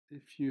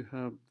if you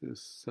have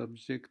this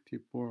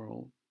subjective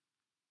world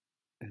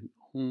and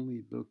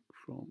only look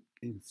from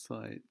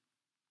inside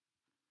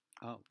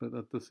out, but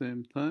at the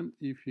same time,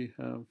 if you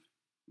have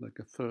like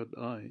a third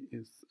eye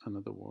is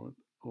another word,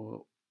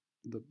 or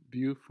the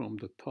view from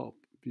the top,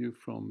 view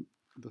from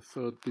the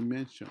third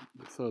dimension,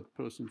 the third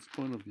person's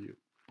point of view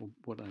of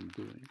what I'm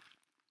doing.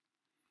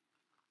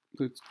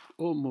 So it's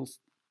almost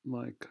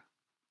like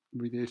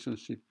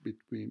relationship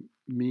between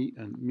me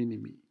and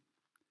mini-me.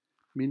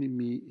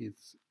 Mini-me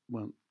is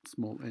one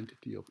small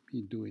entity of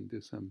me doing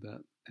this and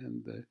that,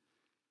 and the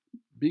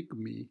big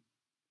me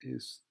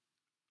is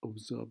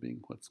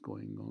observing what's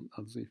going on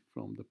as if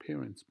from the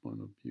parent's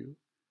point of view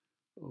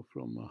or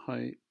from a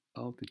high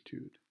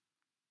altitude.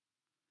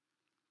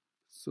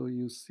 So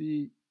you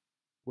see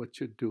what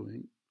you're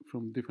doing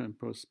from different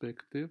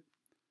perspective.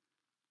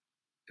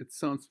 It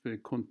sounds very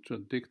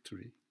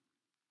contradictory,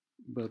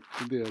 but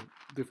there are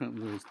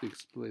different ways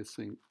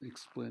to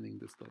explaining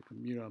this, like a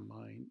mirror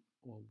mind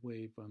or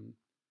wave and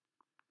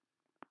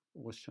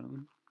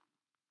ocean.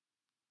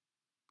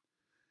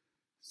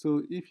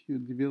 So if you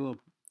develop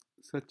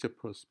such a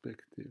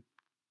perspective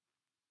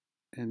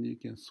and you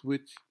can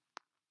switch,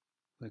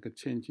 like a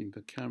changing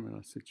the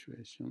camera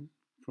situation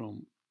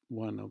from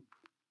one of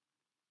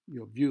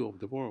your view of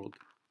the world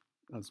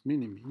as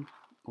mini-me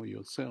or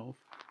yourself,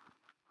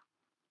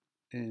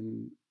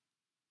 and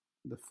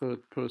the third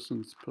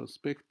person's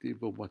perspective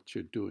of what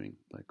you're doing,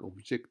 like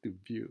objective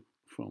view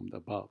from the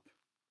above.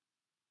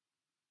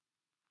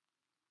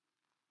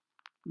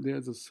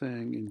 There's a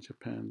saying in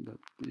Japan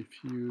that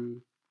if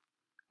you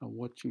are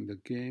watching the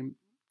game,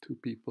 two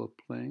people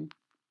are playing,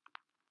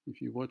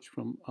 if you watch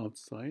from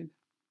outside,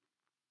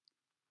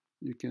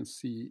 you can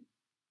see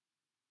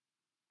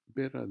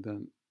better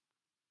than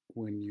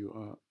when you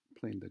are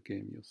playing the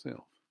game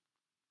yourself.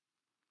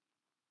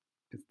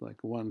 It's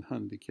like one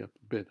handicap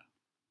better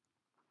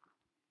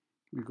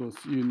because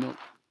you not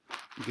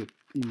get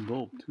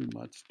involved too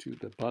much to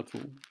the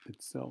battle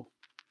itself,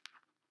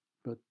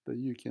 but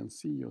you can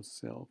see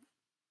yourself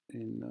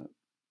in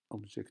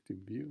objective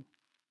view,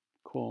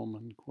 calm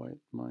and quiet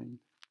mind.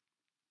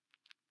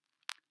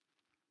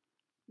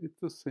 It's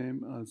the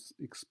same as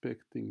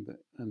expecting the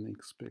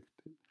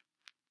unexpected.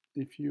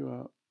 If you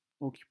are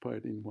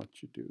occupied in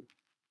what you do,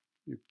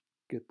 you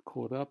get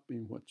caught up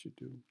in what you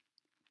do,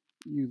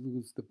 you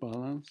lose the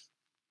balance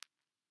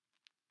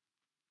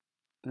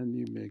and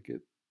you may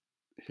get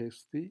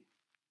hasty,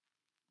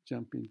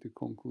 jump into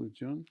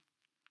conclusion,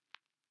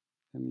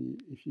 and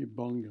if you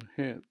bang your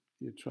head,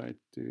 you try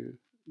to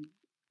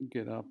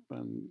get up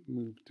and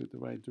move to the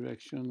right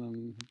direction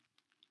and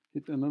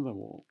hit another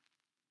wall.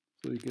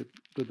 So you get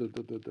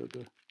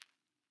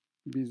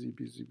busy,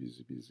 busy,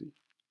 busy, busy.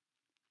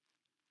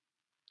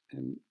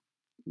 And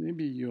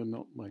maybe you're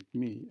not like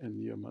me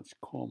and you're much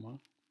calmer,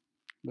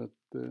 but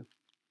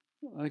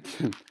I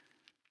can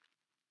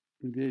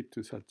relate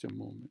to such a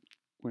moment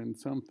when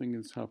something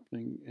is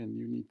happening and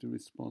you need to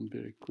respond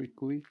very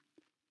quickly.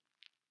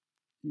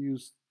 You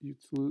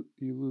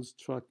lose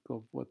track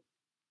of what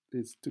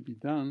is to be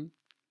done,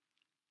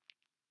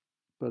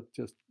 but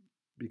just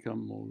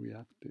become more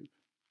reactive.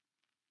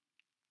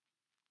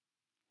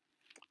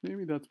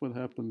 Maybe that's what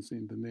happens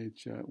in the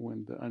nature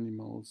when the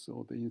animals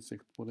or the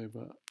insect,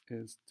 whatever,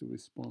 is to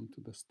respond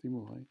to the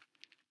stimuli.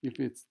 If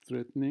it's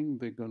threatening,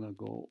 they're gonna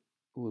go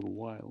a little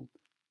wild,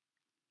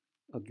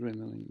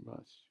 adrenaline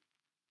rush.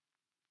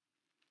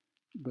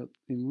 But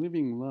in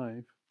living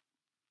life,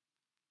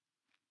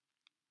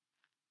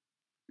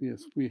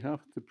 yes, we have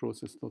to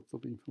process lots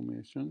of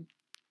information,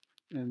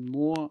 and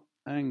more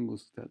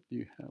angles that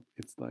you have,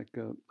 it's like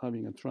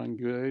having a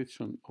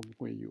triangulation of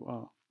where you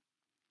are,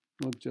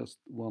 not just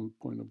one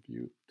point of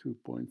view, 2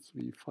 points,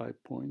 3,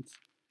 5 points,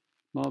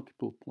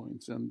 multiple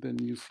points, and then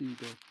you see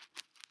the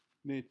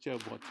nature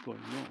of what's going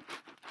on.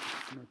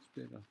 It's much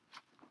better.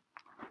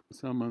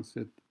 Someone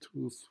said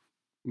truth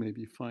may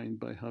be found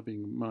by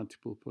having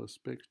multiple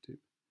perspective.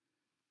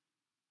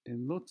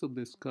 And lots of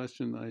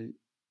discussion I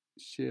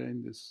share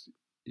in this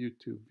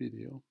YouTube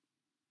video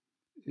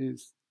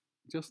is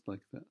just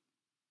like that.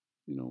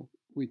 You know,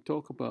 we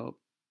talk about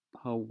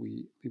how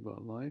we live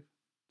our life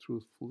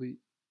truthfully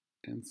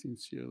and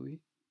sincerely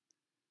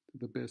to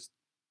the best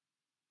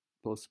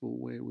possible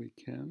way we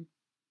can,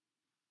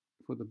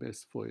 for the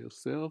best for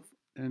yourself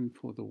and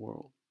for the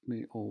world.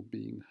 May all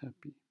being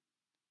happy.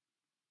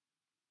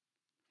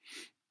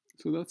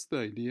 So that's the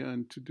idea,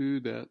 and to do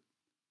that,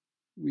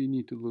 we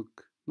need to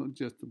look not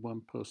just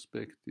one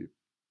perspective,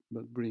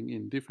 but bring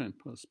in different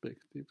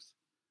perspectives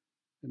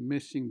and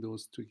meshing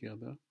those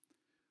together.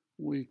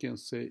 We can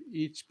say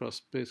each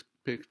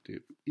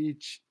perspective,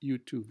 each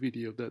YouTube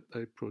video that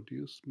I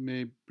produce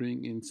may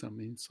bring in some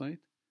insight.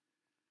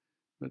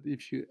 But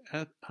if you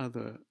add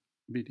other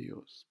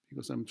videos,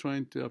 because I'm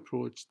trying to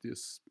approach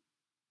this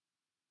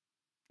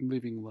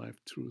living life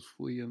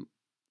truthfully and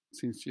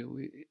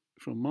sincerely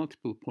from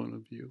multiple point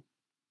of view,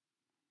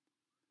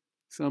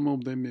 some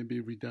of them may be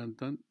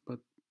redundant, but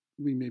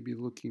we may be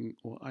looking,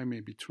 or I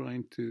may be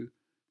trying to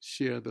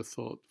share the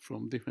thought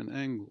from different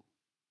angle.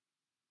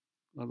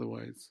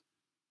 Otherwise,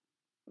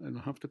 I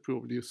don't have to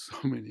produce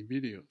so many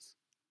videos.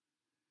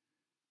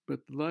 But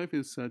life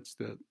is such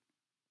that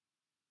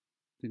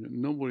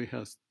nobody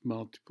has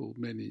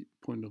many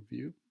point of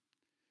view,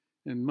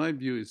 and my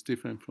view is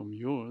different from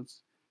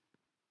yours.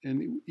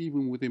 And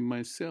even within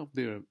myself,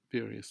 there are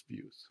various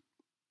views,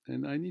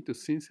 and I need to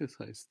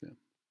synthesize them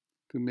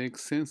to make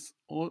sense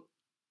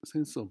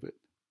of it.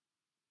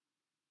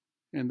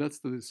 And that's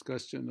the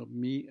discussion of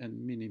me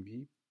and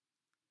mini-me,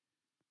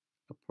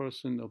 a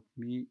person of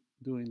me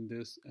doing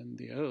this and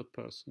the other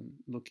person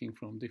looking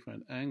from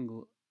different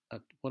angle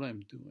at what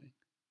I'm doing.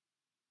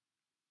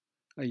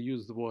 I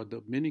use the word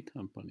of mini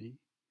company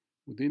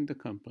within the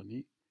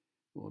company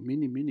or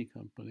mini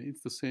company.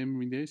 It's the same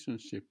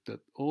relationship that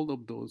all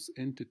of those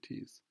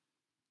entities,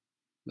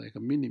 like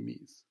a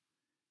mini-me's,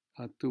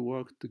 had to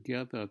work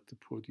together to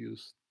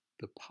produce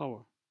the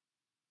power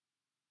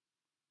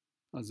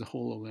as a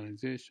whole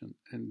organization.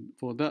 And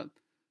for that,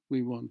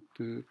 we want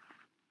to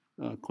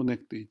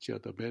connect to each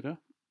other better.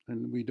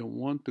 And we don't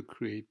want to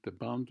create the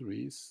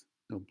boundaries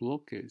or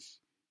blockage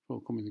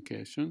for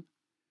communication.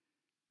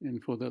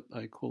 And for that,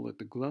 I call it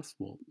the glass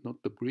wall, not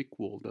the brick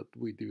wall that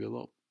we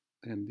develop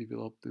and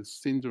develop this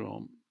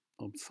syndrome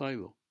of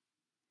silo.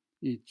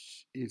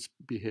 Each is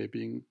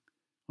behaving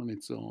on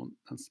its own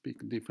and speak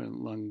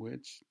different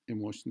language,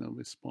 emotional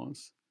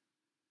response,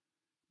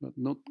 but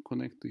not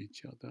connect to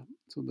each other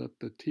so that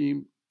the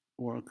team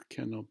work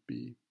cannot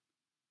be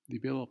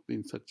developed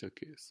in such a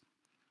case,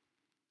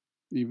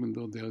 even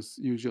though there's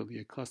usually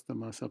a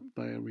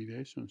customer-supplier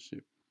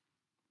relationship.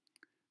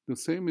 The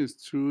same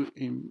is true,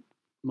 in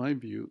my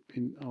view,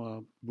 in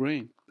our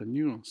brain, the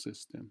neuron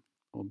system,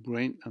 or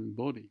brain and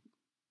body.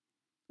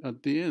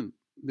 At the end,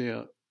 they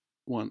are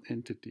one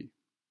entity,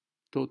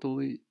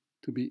 totally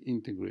to be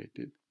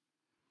integrated.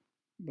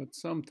 But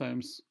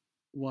sometimes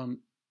one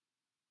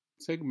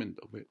segment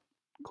of it,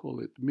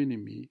 call it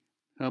mini-me,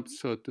 helps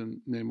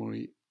certain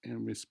memory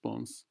and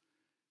response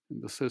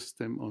in the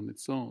system on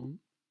its own,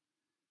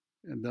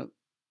 and that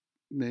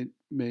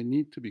may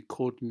need to be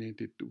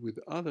coordinated with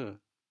other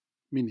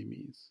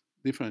mini-me's,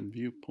 different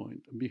viewpoint,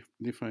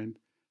 different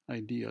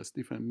ideas,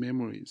 different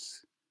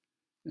memories,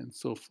 and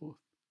so forth.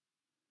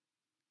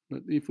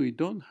 But if we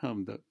don't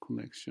have that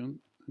connection,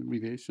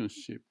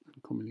 relationship,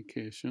 and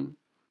communication,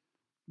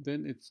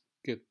 then it's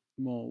get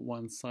more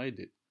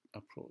one-sided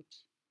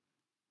approach.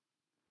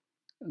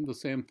 And the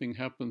same thing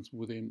happens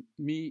within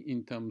me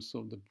in terms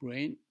of the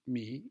brain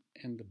me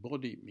and the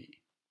body me.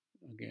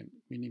 Again,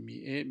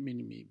 mini-me A,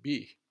 mini-me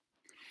B.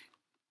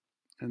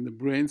 And the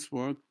brain's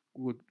work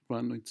would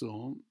run its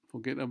own,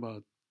 forget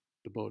about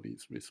the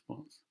body's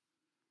response.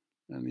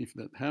 And if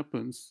that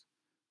happens,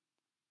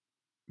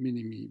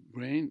 mini-me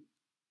brain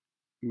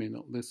may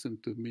not listen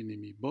to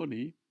mini-me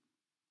body,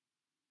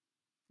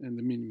 and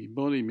the mini-me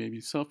body may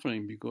be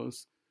suffering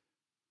because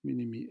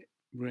mini-me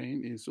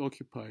brain is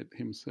occupied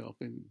himself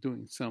in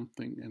doing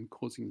something and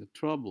causing the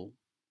trouble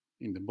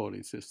in the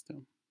body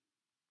system.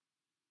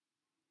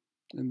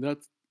 And that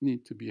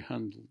needs to be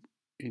handled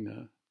in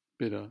a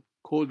better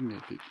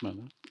coordinated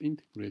manner,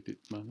 integrated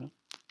manner.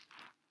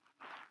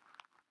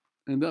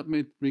 And that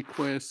may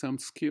require some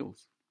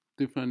skills,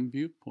 different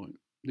viewpoint,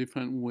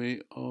 different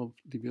way of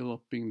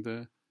developing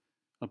the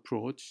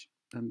approach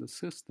and the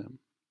system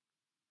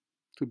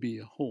to be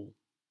a whole,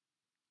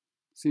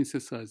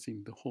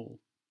 synthesizing the whole.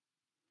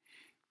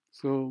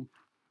 So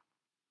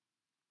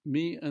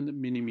me and the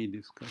mini-me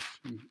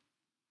discussion,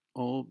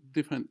 all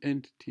different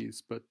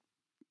entities but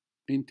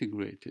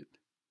integrated,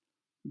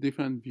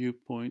 different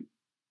viewpoint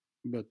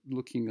but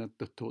looking at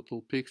the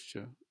total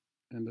picture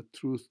and the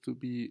truth to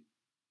be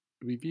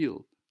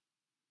revealed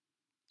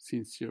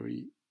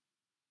sincerely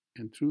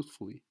and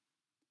truthfully.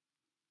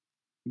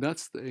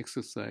 That's the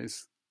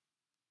exercise,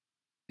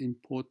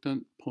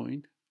 important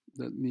point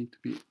that need to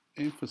be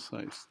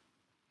emphasized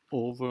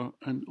over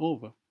and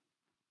over.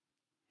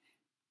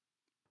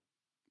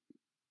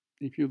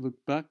 If you look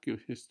back your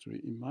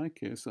history, in my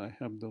case, I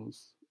have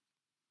those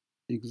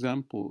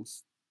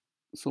examples,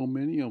 so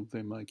many of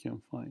them I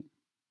can find,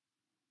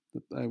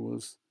 that I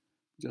was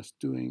just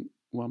doing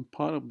one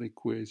part of the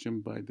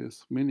equation by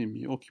this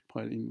mini-me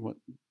occupied in what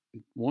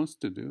it wants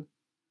to do,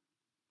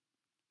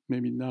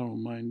 maybe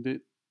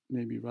narrow-minded,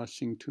 maybe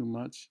rushing too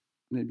much,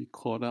 maybe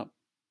caught up,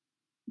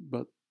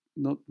 but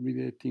not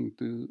relating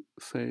to,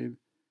 say,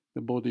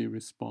 the body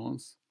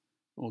response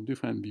or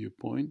different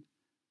viewpoint,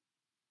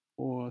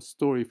 or a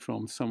story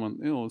from someone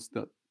else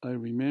that I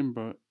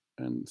remember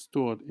and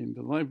stored in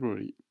the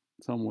library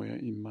somewhere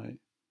in my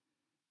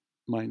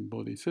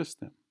mind-body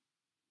system.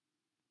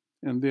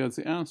 And there's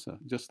the answer.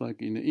 Just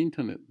like in the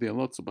internet, there are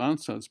lots of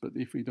answers, but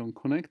if we don't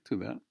connect to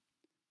that,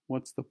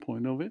 what's the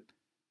point of it?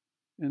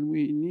 And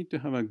we need to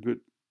have a good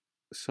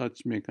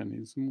search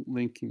mechanism,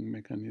 linking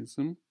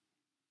mechanism,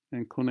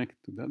 and connect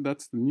to that.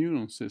 That's the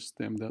neuron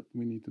system that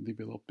we need to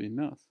develop in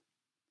us.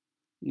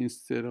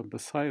 Instead of the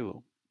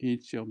silo,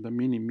 each of the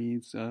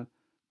mini-me's are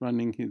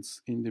running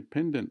his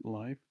independent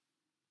life,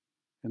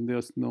 and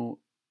there's no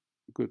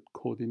good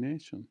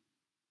coordination.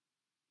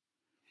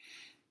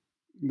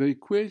 The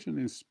equation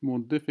is more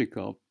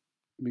difficult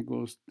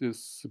because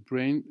this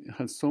brain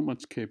has so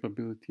much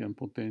capability and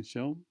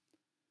potential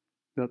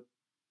that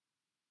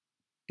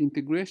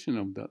integration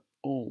of that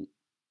all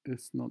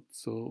is not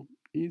so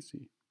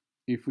easy.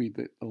 If we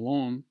let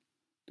alone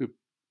to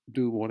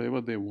do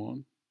whatever they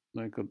want,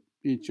 like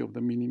each of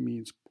the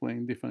mini-me's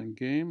playing different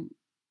game,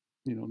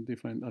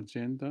 different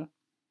agenda,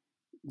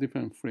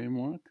 different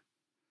framework.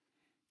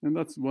 And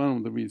that's one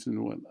of the reasons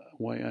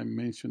why I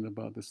mentioned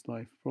about this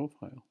life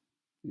profile.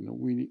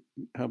 We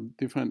have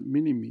different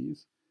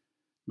mini-me's,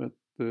 but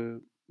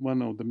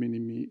one of the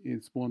mini-me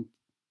is want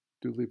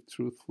to live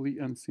truthfully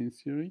and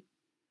sincerely.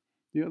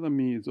 The other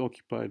me is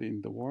occupied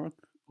in the work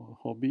or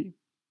hobby,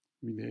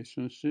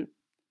 relationship,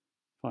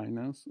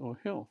 finance, or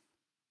health.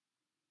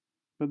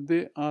 But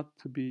they are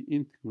to be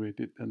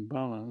integrated and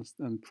balanced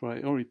and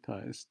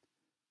prioritized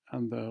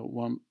under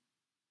one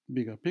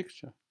bigger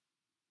picture.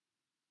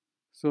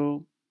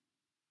 So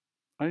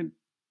I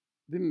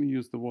didn't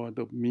use the word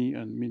of me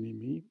and mini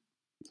me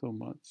so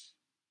much,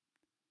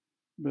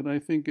 but I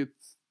think it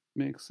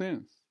makes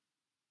sense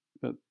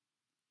that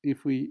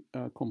if we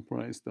are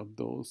comprised of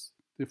those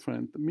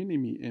different mini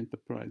me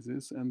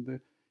enterprises, and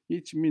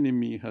each mini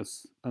me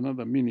has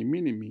another mini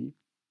me,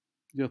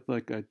 just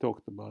like I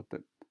talked about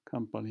that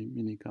company, and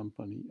mini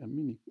company,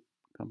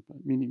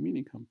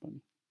 mini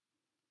company.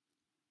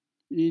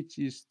 Each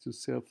is to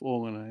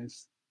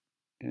self-organize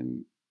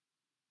and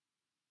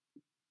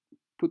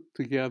put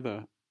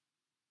together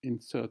in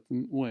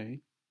certain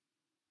way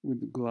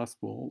with glass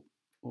ball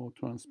or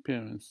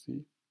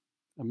transparency,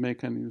 a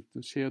mechanism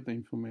to share the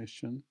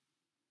information,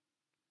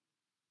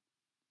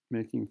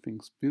 making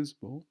things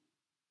visible,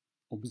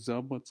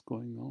 observe what's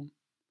going on.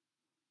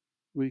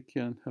 We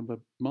can have a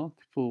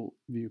multiple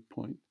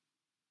viewpoint,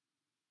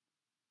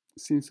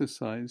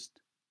 synthesized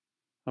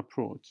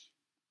approach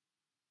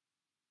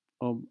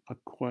of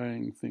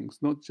acquiring things,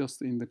 not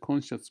just in the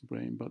conscious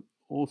brain, but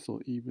also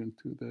even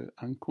to the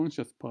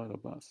unconscious part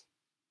of us.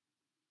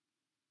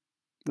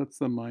 That's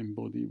the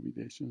mind-body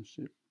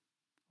relationship,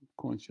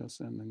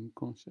 conscious and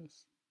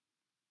unconscious.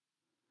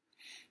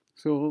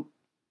 So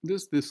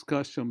this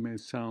discussion may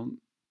sound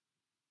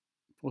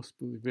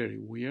possibly very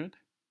weird,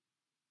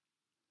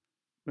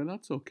 but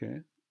that's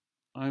okay.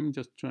 I'm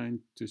just trying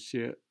to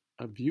share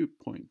a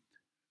viewpoint,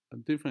 a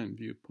different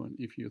viewpoint,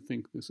 if you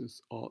think this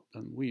is odd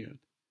and weird,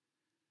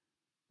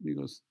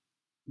 because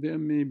there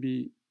may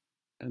be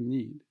a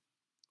need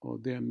or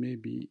there may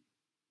be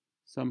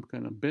some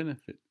kind of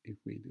benefit if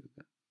we do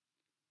that.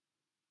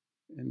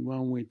 And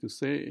one way to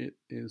say it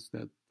is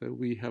that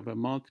we have a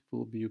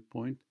multiple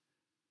viewpoint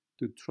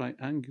to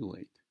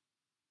triangulate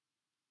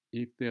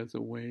if there's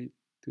a way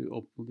to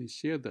openly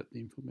share that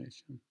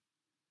information,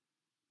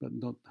 but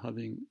not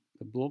having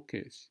the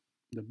blockage,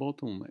 the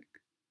bottleneck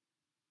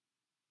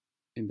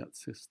in that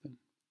system.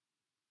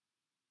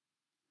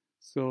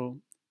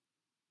 So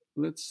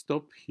let's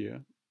stop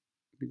here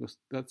because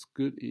that's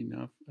good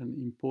enough and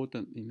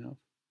important enough.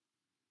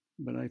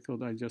 But I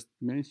thought I just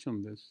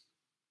mentioned this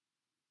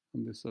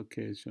on this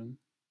occasion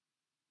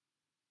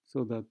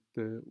so that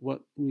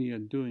what we are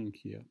doing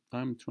here,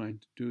 I'm trying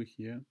to do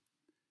here,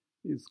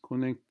 is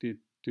connected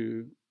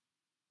to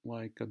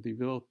like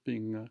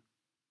developing a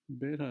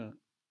better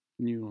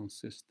neuron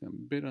system,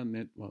 better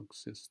network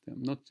system,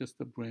 not just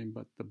the brain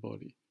but the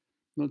body,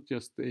 not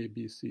just the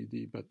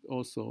ABCD, but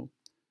also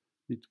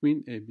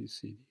between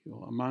ABCD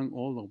or among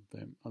all of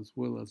them, as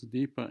well as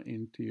deeper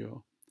into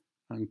your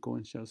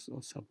unconscious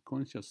or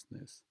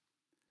subconsciousness,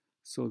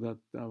 so that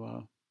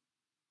our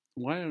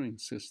wiring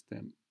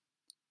system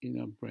in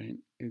our brain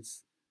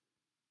is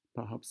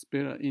perhaps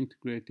better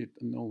integrated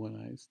and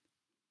organized,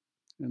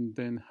 and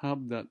then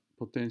have that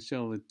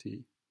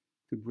potentiality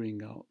to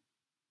bring out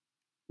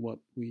what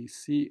we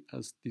see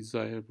as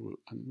desirable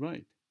and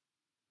right.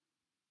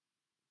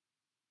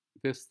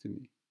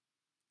 Destiny,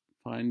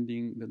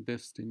 finding the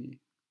destiny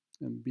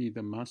and be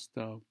the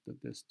master of the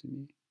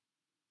destiny,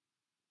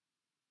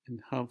 and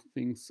have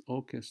things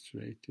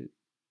orchestrated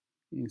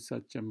in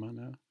such a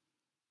manner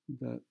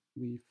that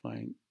we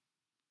find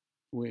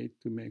way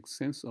to make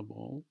sense of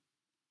all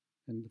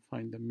and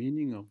find the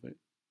meaning of it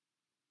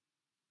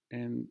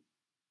and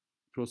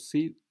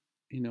proceed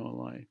in our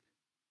life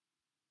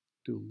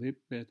to live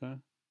better,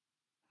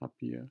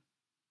 happier,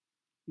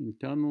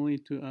 internally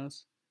to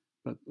us,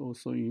 but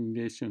also in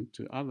relation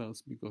to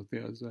others, because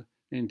there's an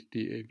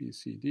entity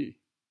ABCD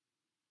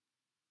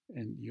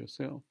and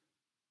yourself.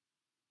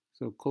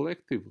 So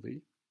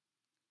collectively,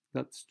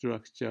 that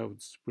structure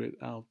would spread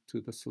out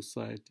to the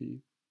society,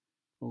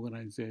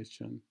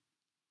 organization,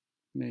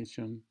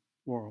 nation,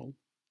 world,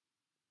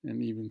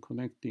 and even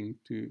connecting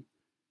to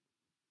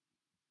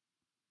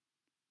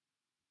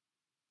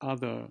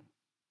other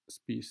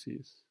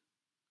species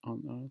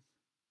on Earth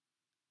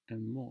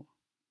and more.